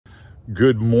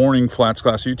Good morning,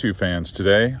 FlatsClass YouTube fans.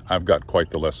 Today, I've got quite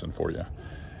the lesson for you.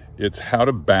 It's how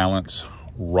to balance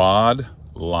rod,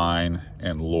 line,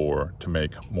 and lure to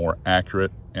make more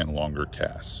accurate and longer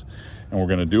casts. And we're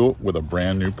gonna do it with a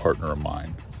brand new partner of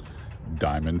mine,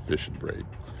 Diamond Fishing Braid.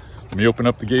 Let me open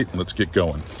up the gate and let's get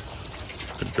going.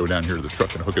 I'm gonna go down here to the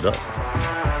truck and hook it up.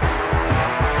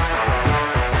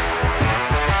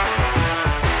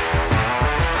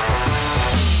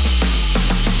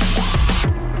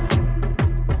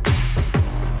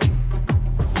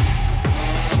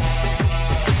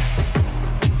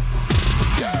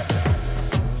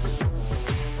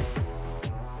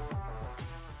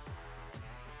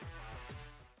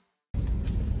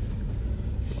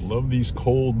 Love these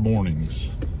cold mornings.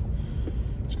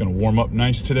 It's gonna warm up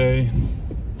nice today.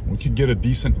 We could get a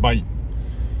decent bite,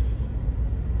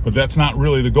 but that's not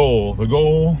really the goal. The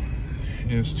goal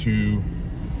is to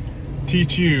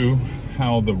teach you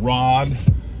how the rod,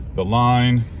 the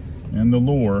line, and the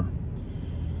lure,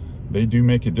 they do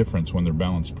make a difference when they're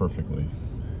balanced perfectly.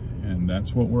 And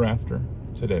that's what we're after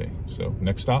today. So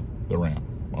next stop, the ramp.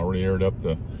 Already aired up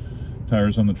the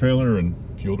tires on the trailer and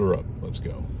fueled her up. Let's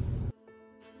go.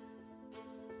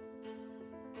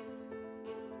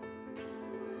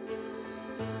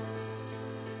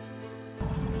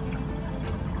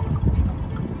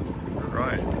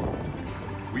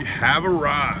 We have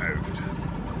arrived.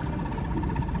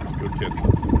 Let's go get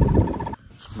something.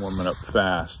 It's warming up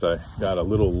fast. I got a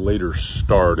little later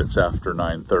start. It's after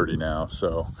 9:30 now,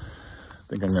 so I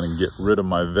think I'm gonna get rid of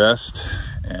my vest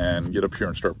and get up here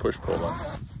and start push pulling.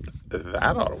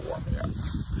 That ought to warm me up.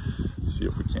 See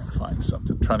if we can't find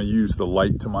something. Trying to use the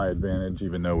light to my advantage,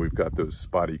 even though we've got those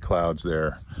spotty clouds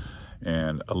there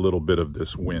and a little bit of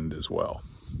this wind as well.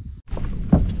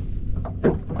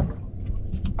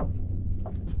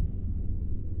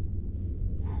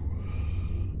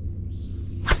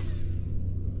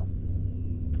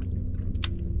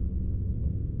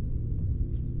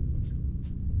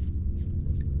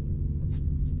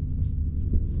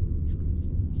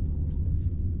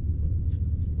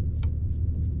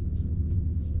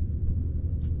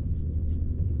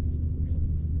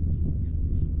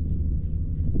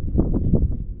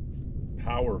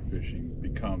 Power fishing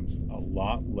becomes a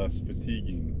lot less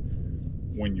fatiguing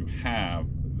when you have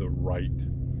the right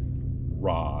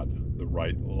rod, the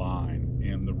right line,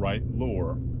 and the right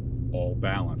lure all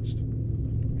balanced.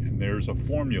 And there's a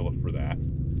formula for that,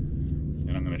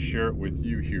 and I'm going to share it with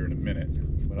you here in a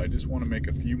minute. But I just want to make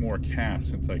a few more casts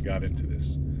since I got into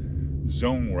this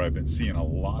zone where I've been seeing a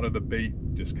lot of the bait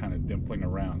just kind of dimpling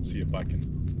around. See if I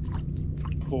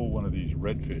can pull one of these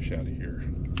redfish out of here.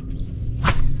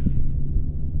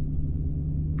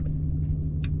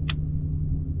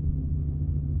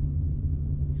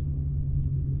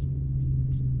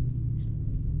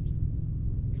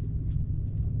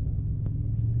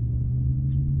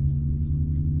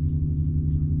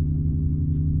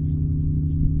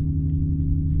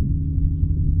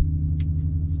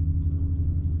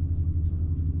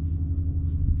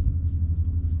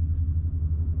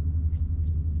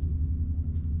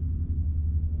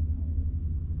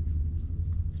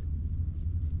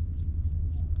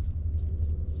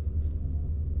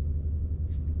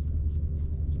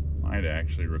 Might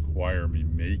actually require me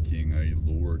making a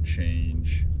lure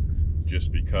change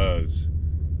just because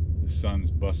the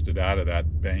sun's busted out of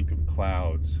that bank of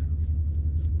clouds,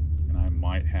 and I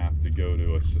might have to go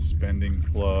to a suspending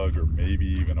plug or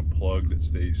maybe even a plug that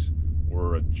stays,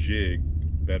 or a jig,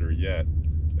 better yet,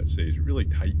 that stays really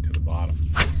tight to the bottom.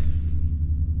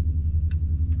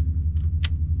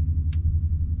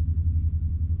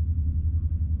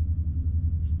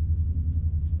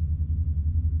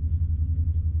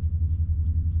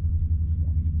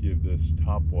 Give this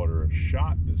topwater a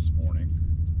shot this morning.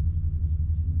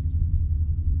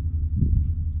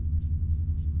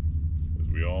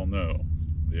 As we all know,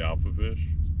 the alpha fish,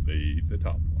 they eat the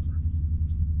topwater.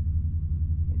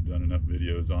 We've done enough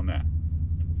videos on that.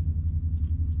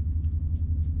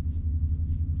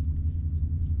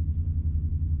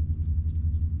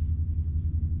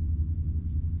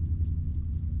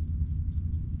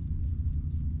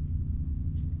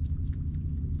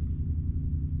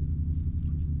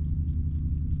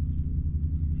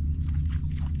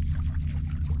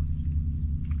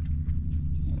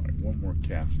 One more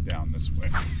cast down this way.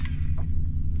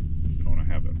 Zone I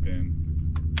haven't been.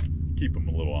 Keep them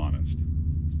a little honest.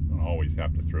 Don't always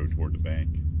have to throw toward the bank.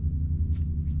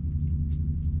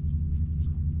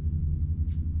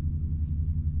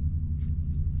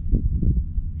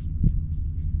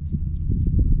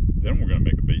 Then we're going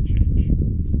to make a bait change.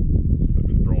 I've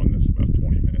been throwing this about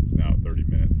 20 minutes now, 30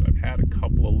 minutes. I've had a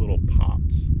couple of little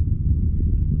pops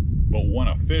But when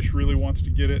a fish really wants to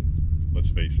get it, let's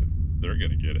face it, they're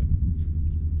gonna get it.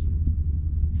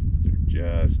 They're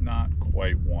just not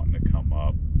quite wanting to come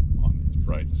up on these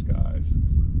bright skies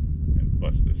and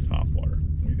bust this top water.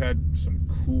 We've had some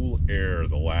cool air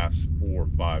the last 4 or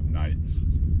 5 nights.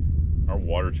 Our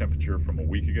water temperature from a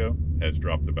week ago has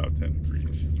dropped about 10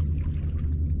 degrees.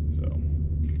 So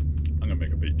I'm gonna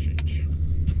make a bait change.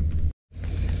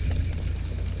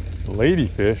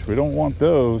 Ladyfish, we don't want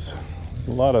those. There's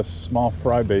a lot of small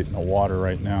fry bait in the water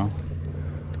right now.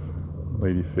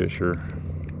 Ladyfish are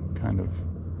kind of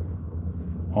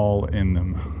all in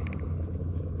them.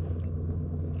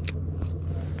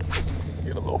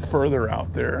 Get a little further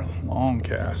out there. Long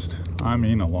cast. I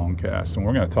mean a long cast. And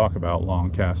we're going to talk about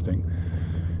long casting.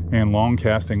 And long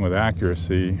casting with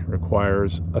accuracy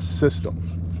requires a system.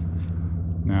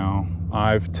 Now,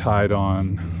 I've tied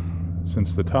on,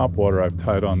 since the top water, I've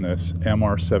tied on this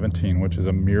MR17, which is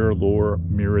a Mirrolure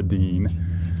Mirrodine,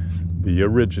 the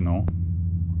original.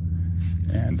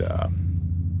 And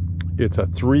it's a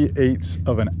 3/8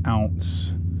 of an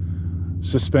ounce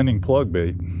suspending plug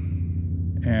bait.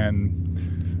 And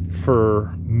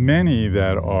for many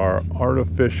that are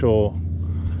artificial,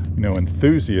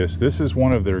 enthusiasts, this is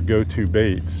one of their go-to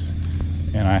baits.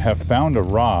 And I have found a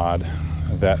rod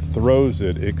that throws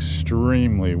it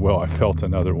extremely well. I felt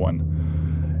another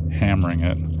one hammering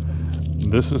it.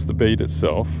 This is the bait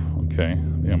itself, okay,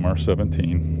 the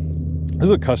MR17. This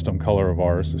is a custom color of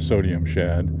ours, the sodium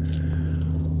shad.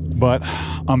 But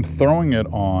I'm throwing it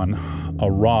on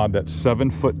a rod that's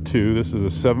 7'2". This is a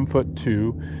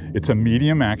 7'2". It's a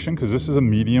medium action because this is a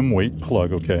medium weight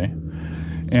plug, okay?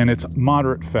 And it's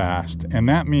moderate fast, and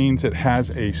that means it has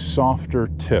a softer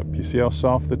tip. You see how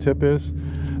soft the tip is?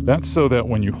 That's so that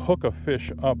when you hook a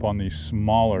fish up on these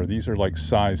smaller, these are like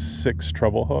size 6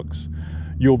 treble hooks,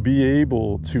 you'll be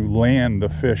able to land the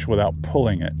fish without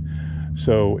pulling it.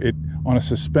 So on a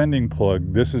suspending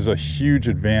plug, this is a huge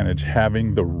advantage,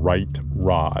 having the right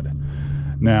rod.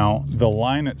 Now, the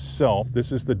line itself,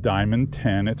 this is the Diamond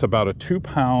 10. It's about a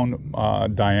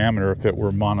 2-pound diameter if it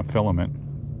were monofilament.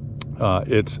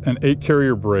 It's an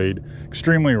 8-carrier braid,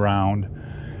 extremely round,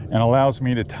 and allows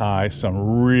me to tie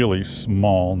some really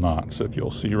small knots. If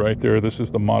you'll see right there, this is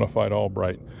the modified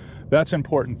Albright. That's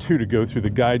important too to go through the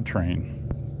guide train.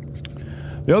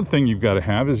 The other thing you've got to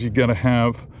have is you've got to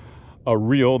have a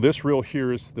reel. This reel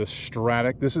here is the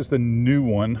Stratic. This is the new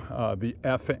one, the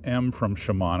FM from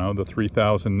Shimano, the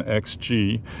 3000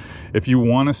 XG. If you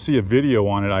want to see a video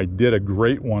on it, I did a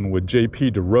great one with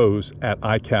JP DeRose at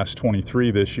ICAST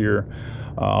 23 this year.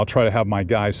 I'll try to have my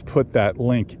guys put that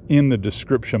link in the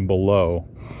description below.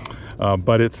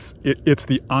 But it's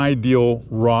the ideal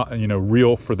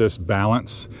reel for this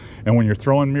balance. And when you're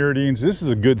throwing Mirrodines, this is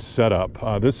a good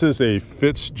setup. This is a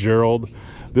Fitzgerald.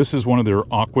 This is one of their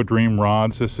Aqua Dream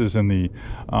rods. This is in the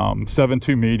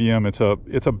 7.2 medium.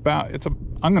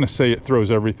 I'm going to say it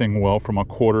throws everything well from a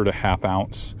 1/4 to 1/2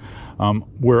 ounce.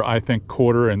 Where I think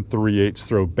 1/4 and 3/8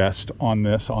 throw best on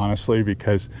this, honestly,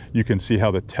 because you can see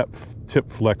how the tip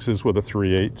flexes with a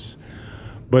 3/8.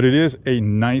 But it is a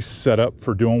nice setup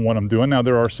for doing what I'm doing. Now,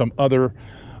 there are some other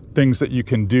things that you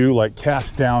can do, like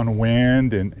cast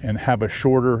downwind and have a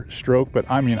shorter stroke. But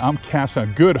I mean, I'm casting a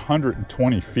good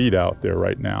 120 feet out there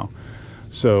right now.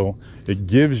 So it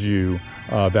gives you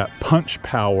that punch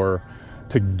power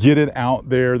to get it out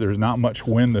there. There's not much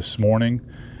wind this morning,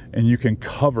 and you can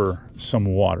cover some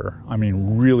water. I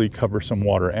mean, really cover some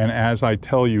water. And as I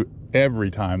tell you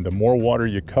every time, the more water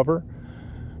you cover,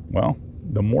 well,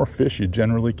 the more fish you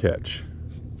generally catch.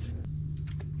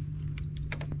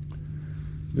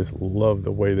 Just love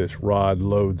the way this rod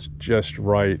loads just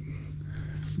right.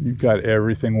 You've got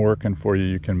everything working for you.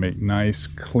 You can make nice,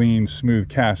 clean, smooth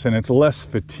casts, and it's less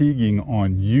fatiguing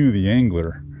on you, the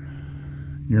angler.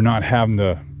 You're not having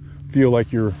to feel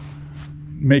like you're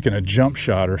making a jump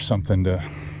shot or something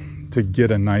to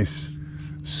get a nice,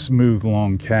 smooth,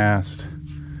 long cast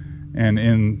and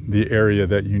in the area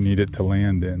that you need it to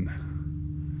land in.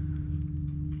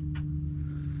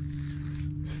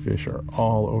 Fish are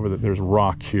all over there's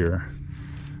rock here.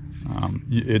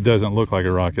 It doesn't look like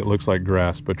a rock, it looks like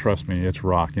grass, but trust me, it's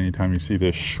rock. Anytime you see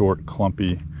this short,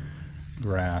 clumpy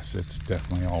grass, it's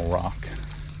definitely all rock.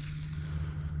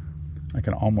 I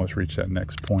can almost reach that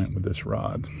next point with this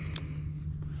rod.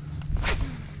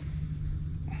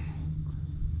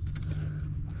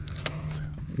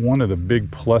 One of the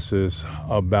big pluses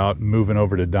about moving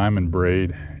over to diamond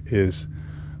braid is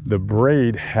the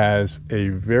braid has a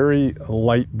very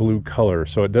light blue color,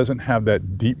 so it doesn't have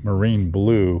that deep marine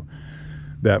blue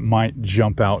that might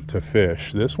jump out to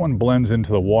fish. This one blends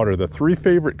into the water. The 3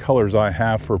 favorite colors I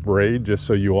have for braid, just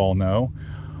so you all know,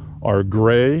 are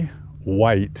gray,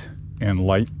 white, and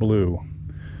light blue.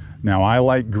 Now I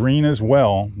like green as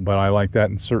well, but I like that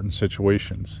in certain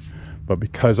situations. But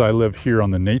because I live here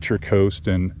on the nature coast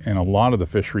and a lot of the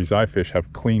fisheries I fish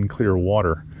have clean, clear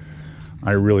water,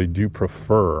 I really do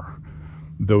prefer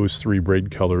those three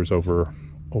braid colors over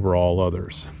all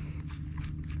others.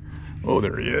 Oh,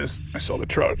 there he is. I saw the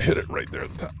trout hit it right there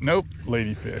at the top. Nope,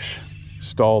 ladyfish.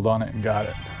 Stalled on it and got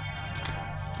it.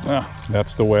 Ah,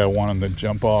 that's the way I want him to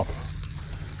jump off.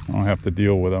 I don't have to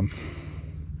deal with him.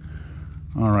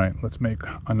 All right, let's make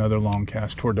another long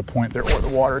cast toward the point there where the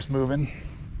water's moving.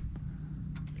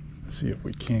 See if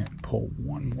we can't pull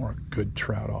one more good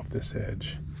trout off this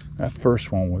edge. That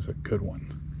first one was a good one.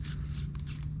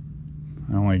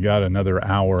 I only got another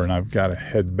hour and I've got to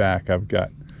head back. I've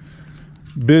got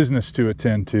business to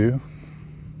attend to.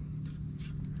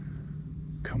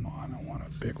 Come on, I want a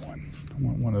big one. I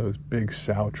want one of those big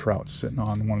sow trout sitting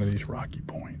on one of these rocky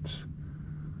points.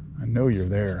 I know you're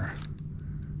there.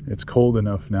 It's cold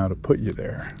enough now to put you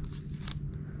there.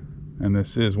 And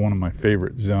this is one of my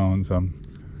favorite zones. I'm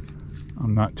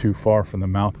not too far from the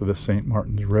mouth of the St.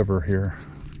 Martin's River here.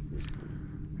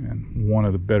 And one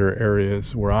of the better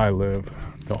areas where I live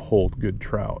to hold good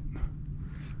trout.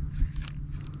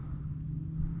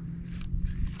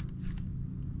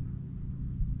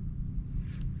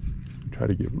 Try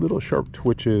to give little sharp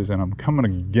twitches, and I'm coming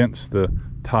against the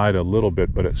tide a little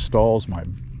bit, but it stalls my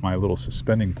little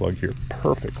suspending plug here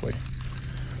perfectly.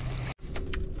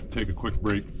 Take a quick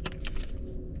break.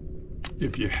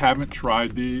 If you haven't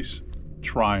tried these,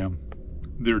 try them.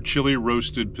 They're chili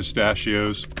roasted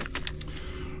pistachios.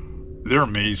 They're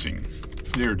amazing.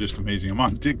 They're just amazing. I'm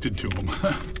addicted to them.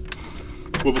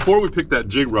 Well, before we pick that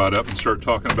jig rod up and start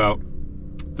talking about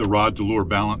the rod to lure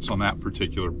balance on that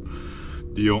particular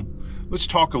deal, let's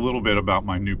talk a little bit about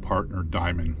my new partner,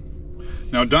 Diamond.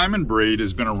 Now, Diamond Braid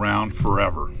has been around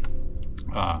forever.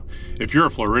 If you're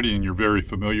a Floridian, you're very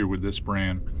familiar with this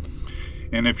brand.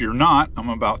 And if you're not, I'm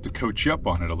about to coach you up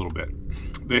on it a little bit.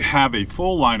 They have a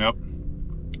full lineup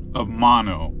of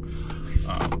mono,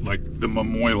 like the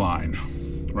Momoy line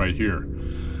right here.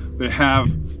 They have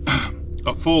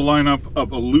a full lineup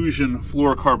of Illusion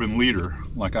fluorocarbon leader,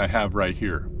 like I have right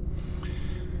here.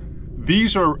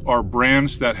 These are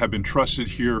brands that have been trusted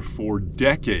here for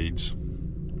decades.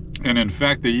 And in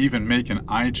fact, they even make an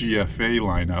IGFA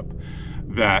lineup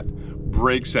that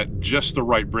breaks at just the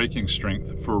right breaking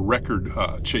strength for record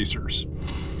chasers.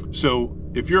 So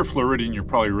if you're a Floridian, you're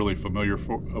probably really familiar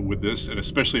with this, and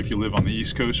especially if you live on the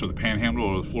East Coast or the Panhandle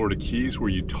or the Florida Keys, where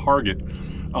you target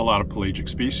a lot of pelagic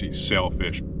species,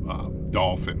 sailfish,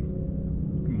 dolphin,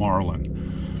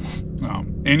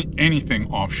 marlin,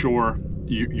 anything offshore.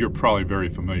 You're probably very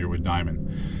familiar with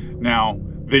Diamond. Now,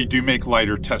 they do make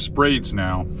lighter test braids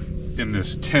now in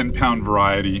this 10-pound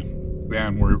variety,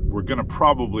 and we're going to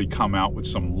probably come out with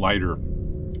some lighter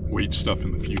weight stuff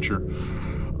in the future.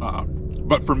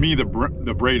 But for me, the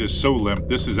braid is so limp.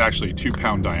 This is actually a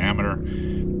 2-pound diameter.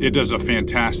 It does a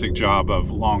fantastic job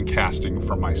of long casting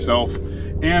for myself.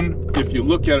 And if you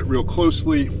look at it real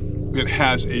closely, it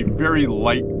has a very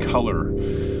light color.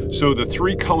 So the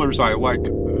three colors I like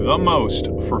the most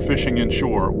for fishing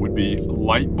inshore would be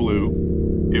light blue,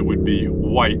 it would be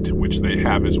white, which they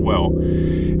have as well,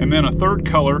 and then a third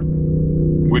color,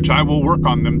 which I will work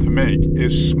on them to make,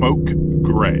 is smoke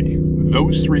gray.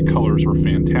 Those three colors are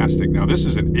fantastic. Now, this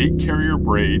is an 8-carrier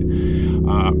braid,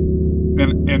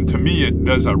 and to me it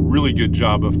does a really good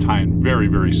job of tying very,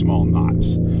 very small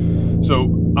knots.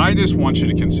 So I just want you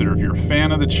to consider, if you're a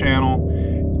fan of the channel,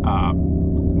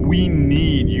 we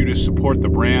need you to support the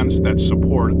brands that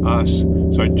support us.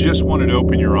 So I just wanted to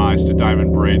open your eyes to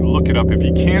Diamond Braid. Look it up. If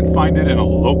you can't find it in a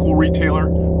local retailer,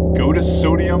 go to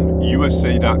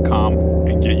sodiumusa.com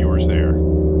and get yours there.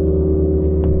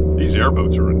 These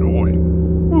airboats are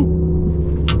annoying. Woo.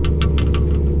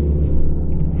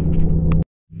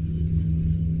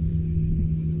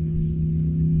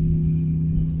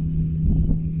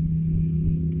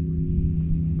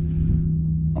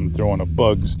 I'm throwing a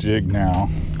Bugs jig now.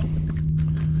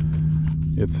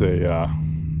 It's a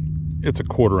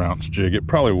 1/4 ounce jig. It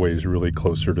probably weighs really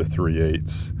closer to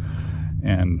 3/8,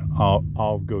 and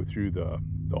I'll go through the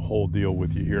whole deal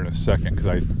with you here in a second,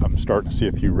 because I'm starting to see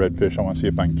a few redfish. I want to see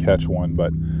if I can catch one,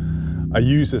 but I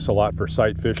use this a lot for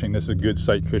sight fishing. This is a good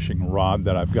sight fishing rod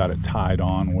that I've got it tied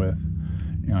on with,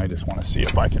 and I just want to see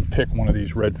if I can pick one of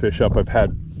these redfish up. I've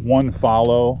had one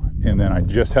follow, and then I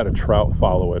just had a trout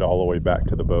follow it all the way back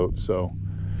to the boat. So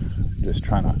I'm just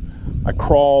trying to, I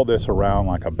crawl this around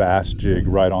like a bass jig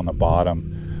right on the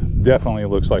bottom. Definitely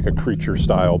looks like a creature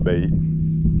style bait.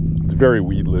 It's very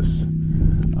weedless.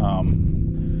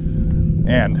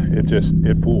 And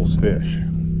it fools fish.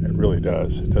 It really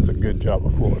does. It does a good job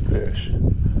of fooling fish.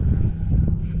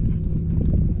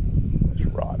 This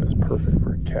rod is perfect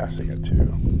for casting it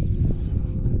too.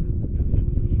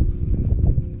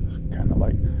 It's kind of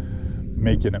like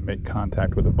making it make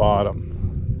contact with the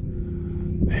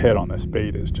bottom. The head on this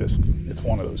bait is it's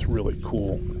one of those really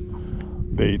cool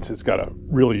baits. It's got a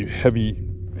really heavy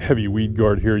weed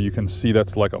guard here. You can see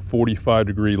that's like a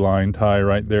 45-degree line tie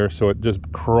right there, so it just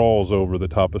crawls over the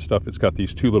top of stuff. It's got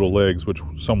these two little legs, which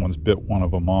someone's bit one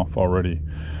of them off already.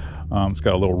 It's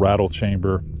got a little rattle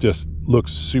chamber. Just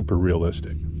looks super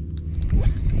realistic.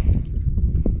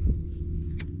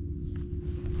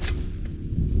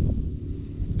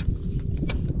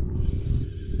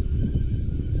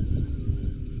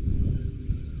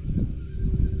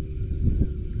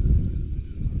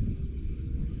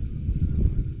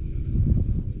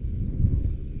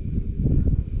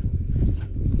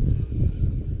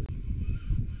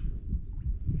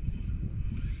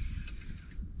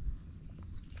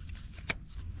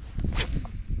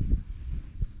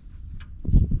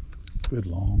 Good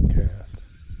long cast.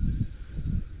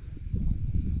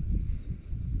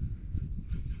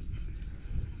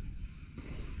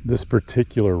 This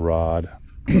particular rod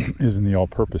is in the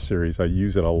all-purpose series. I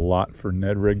use it a lot for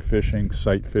Ned rig fishing,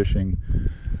 sight fishing.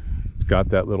 It's got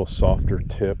that little softer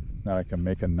tip that I can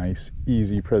make a nice,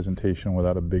 easy presentation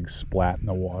without a big splat in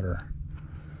the water.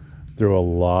 Throw a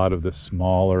lot of the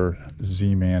smaller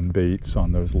Z-Man baits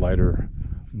on those lighter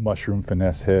mushroom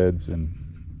finesse heads and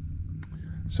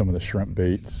some of the shrimp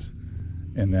baits,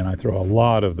 and then I throw a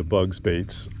lot of the bugs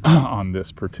baits on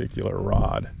this particular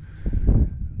rod.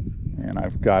 And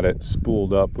I've got it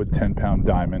spooled up with 10-pound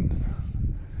diamond,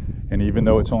 and even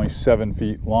though it's only 7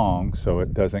 feet long, so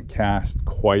it doesn't cast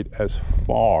quite as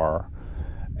far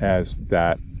as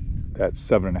that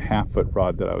 7.5 foot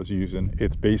rod that I was using,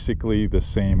 it's basically the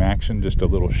same action, just a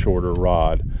little shorter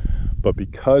rod. But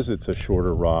because it's a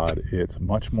shorter rod, it's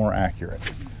much more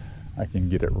accurate. I can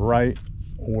get it right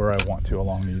where I want to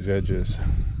along these edges.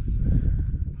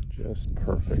 Just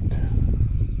perfect.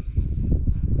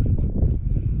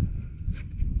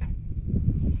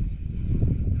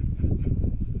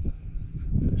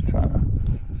 Just trying to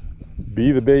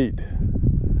be the bait.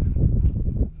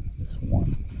 Just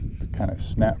want to kind of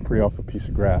snap free off a piece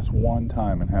of grass one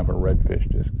time and have a redfish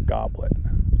just gobble it.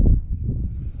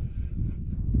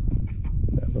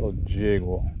 That little jig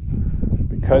will,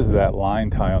 because of that line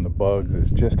tie on the bugs,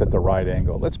 is just at the right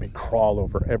angle. It lets me crawl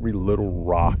over every little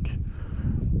rock,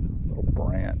 little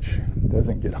branch. It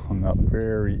doesn't get hung up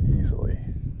very easily.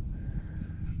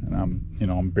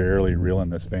 And I'm barely reeling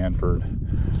this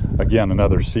Vanford. Again,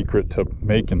 another secret to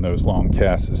making those long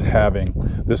casts is having,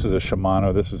 this is a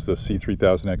Shimano, this is the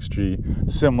C3000 XG,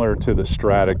 similar to the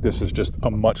Stratic. This is just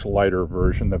a much lighter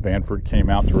version. The Vanford came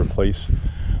out to replace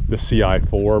the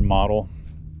CI4 model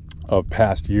of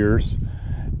past years,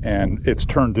 and it's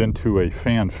turned into a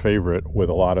fan favorite with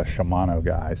a lot of Shimano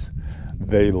guys.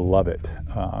 They love it.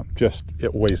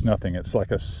 It weighs nothing. It's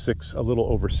like a little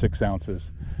over 6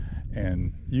 ounces,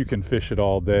 and you can fish it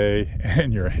all day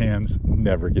and your hands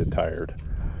never get tired.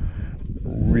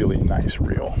 Really nice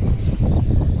reel.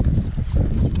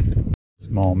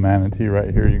 Small manatee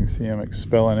right here. You can see him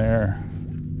expelling air.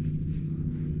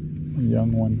 A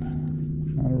young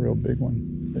one, not a real big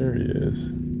one. There he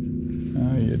is.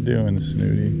 How you doing,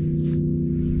 Snooty?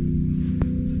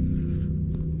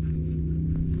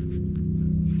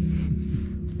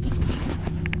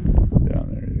 Down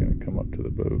there, he's gonna come up to the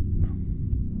boat.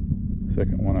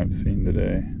 Second one I've seen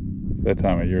today. It's that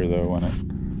time of year though, when it,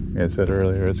 like I said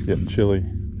earlier, it's getting chilly.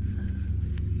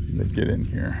 They get in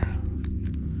here.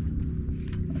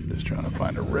 I'm just trying to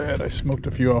find a red. I smoked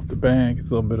a few off the bank. It's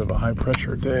a little bit of a high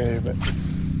pressure day, but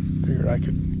figured I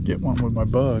could get one with my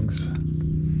bugs.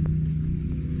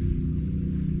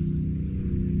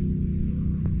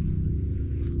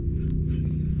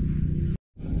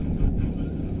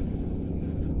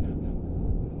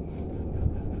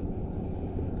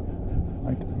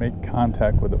 Make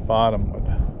contact with the bottom with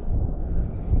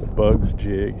the bugs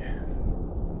jig.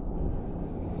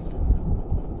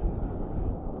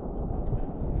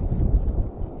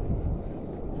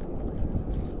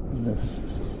 And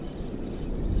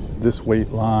this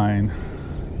weight line,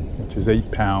 which is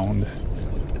 8 pound,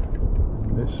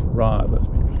 this rod lets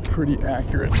me be pretty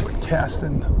accurate with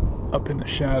casting up in the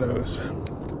shadows.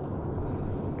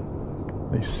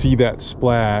 They see that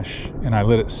splash and I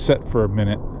let it set for a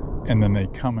minute, and then they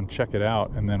come and check it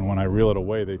out, and then when I reel it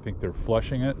away they think they're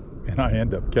flushing it, and I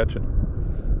end up catching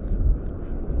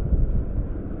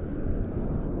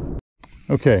it.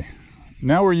 Okay,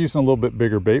 now we're using a little bit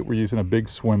bigger bait. We're using a big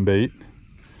swim bait.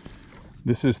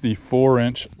 This is the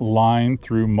 4-inch line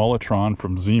through Mullitron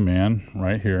from Z-Man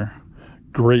right here.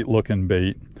 Great looking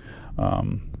bait.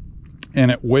 And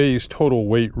it weighs, total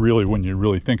weight really, when you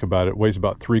really think about it, weighs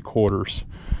about 3/4.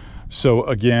 So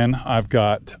again, I've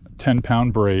got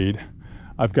 10-pound braid.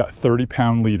 I've got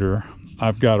 30-pound leader.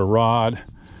 I've got a rod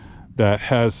that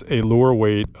has a lure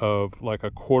weight of like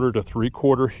 1/4 to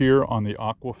 3/4 here on the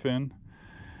Aquafin.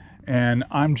 And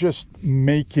I'm just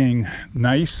making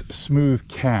nice, smooth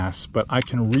casts, but I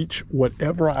can reach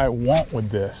whatever I want with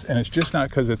this. And it's just not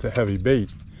because it's a heavy bait.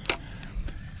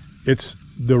 It's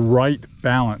the right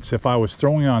balance. If I was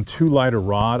throwing on too light a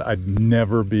rod, I'd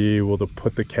never be able to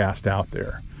put the cast out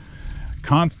there.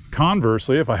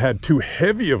 Conversely, if I had too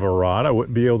heavy of a rod, I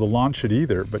wouldn't be able to launch it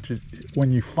either. But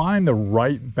when you find the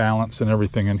right balance and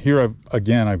everything, and here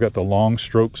I've got the long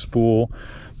stroke spool.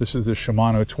 This is the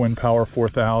Shimano Twin Power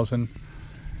 4000.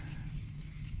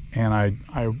 And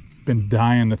I've been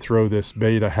dying to throw this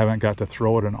bait. I haven't got to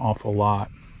throw it an awful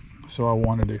lot. So I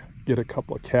wanted to get a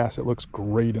couple of casts. It looks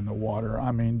great in the water.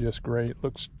 I mean, just great. It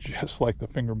looks just like the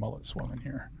finger mullet swimming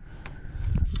here.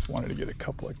 Just wanted to get a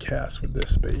couple of casts with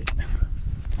this bait.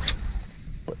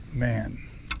 But man,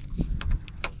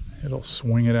 it'll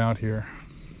swing it out here.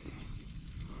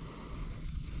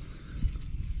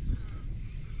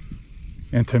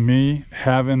 And to me,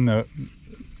 having the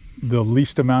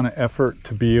least amount of effort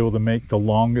to be able to make the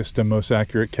longest and most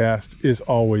accurate cast is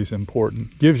always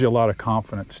important. Gives you a lot of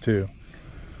confidence too,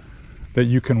 that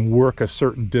you can work a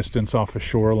certain distance off a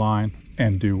shoreline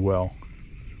and do well.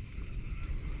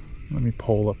 Let me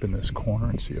pole up in this corner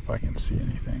and see if I can see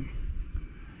anything.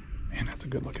 Man, that's a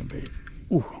good looking bait.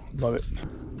 Ooh, love it.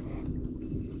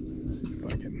 Let's see if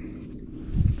I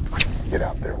can get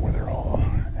out there where they're all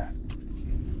at.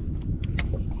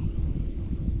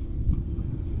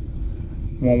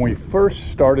 When we first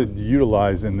started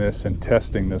utilizing this and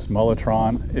testing this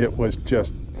Mullitron, it was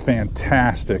just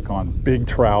fantastic on big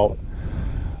trout.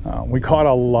 We caught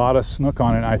a lot of snook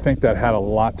on it, and I think that had a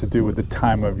lot to do with the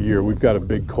time of year. We've got a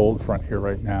big cold front here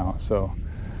right now, so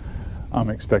I'm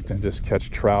expecting to just catch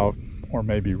trout or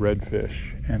maybe redfish.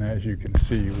 And as you can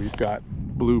see, we've got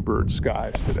bluebird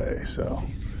skies today, so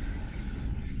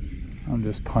I'm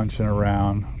just punching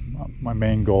around. My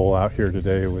main goal out here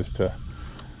today was to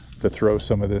throw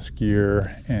some of this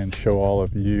gear and show all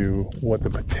of you what the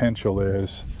potential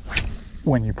is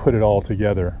when you put it all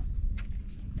together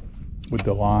with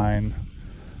the line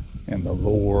and the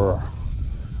lure,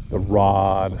 the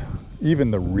rod.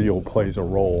 Even the reel plays a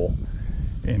role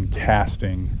in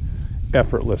casting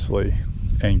effortlessly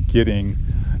and getting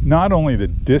not only the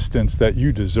distance that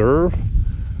you deserve,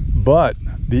 but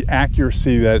the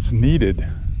accuracy that's needed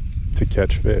to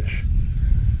catch fish.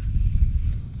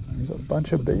 There's a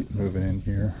bunch of bait moving in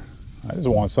here. I just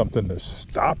want something to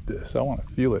stop this. I want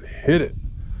to feel it hit it.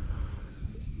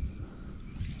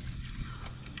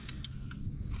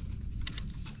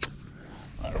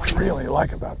 What I really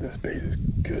like about this bait is,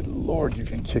 good Lord, you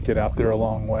can kick it out there a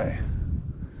long way.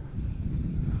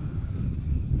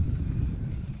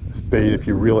 This bait, if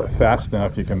you reel it fast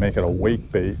enough, you can make it a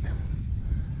wake bait.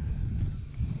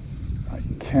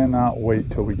 Cannot wait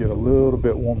till we get a little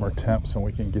bit warmer temps and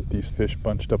we can get these fish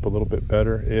bunched up a little bit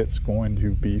better. It's going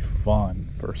to be fun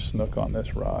for snook on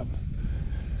this rod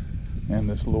and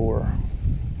this lure,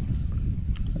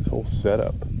 this whole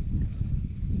setup.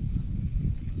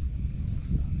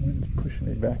 Wind's pushing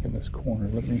me back in this corner.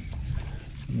 Let me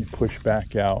push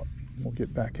back out. We'll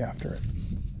get back after it.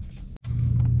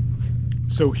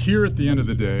 So here at the end of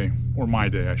the day, or my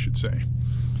day I should say,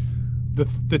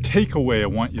 the takeaway I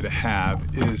want you to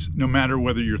have is, no matter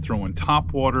whether you're throwing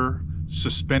topwater,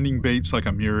 suspending baits like a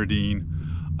Mirrodine,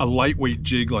 a lightweight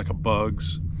jig like a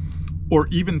Bugs, or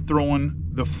even throwing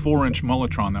the 4-inch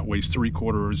Mullitron that weighs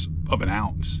 3/4 of an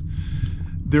ounce,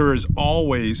 there is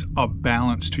always a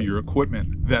balance to your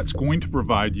equipment that's going to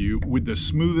provide you with the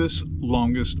smoothest,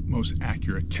 longest, most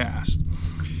accurate cast.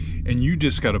 And you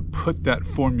just got to put that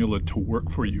formula to work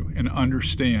for you and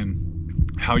understand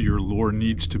how your lure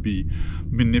needs to be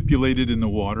manipulated in the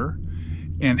water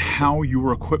and how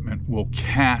your equipment will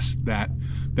cast that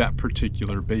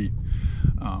particular bait.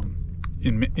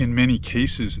 In many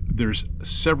cases, there's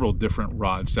several different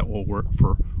rods that will work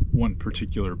for one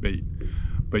particular bait,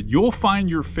 but you'll find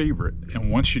your favorite,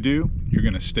 and once you do, you're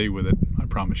going to stay with it. I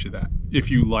promise you that. If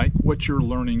you like what you're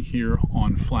learning here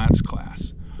on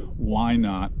FlatsClass, why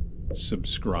not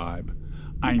subscribe?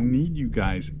 I need you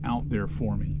guys out there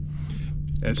for me.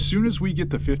 As soon as we get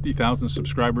to 50,000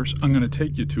 subscribers, I'm going to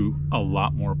take you to a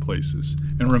lot more places.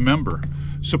 And remember,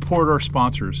 support our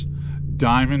sponsors,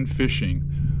 Diamond Fishing,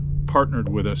 partnered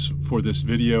with us for this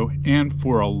video and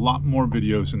for a lot more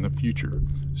videos in the future.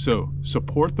 So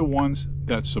support the ones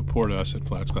that support us at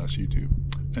FlatsClass YouTube.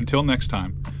 Until next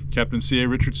time, Captain C.A.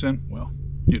 Richardson, well,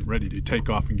 getting ready to take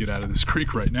off and get out of this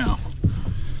creek right now.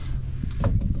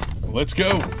 Let's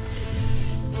go.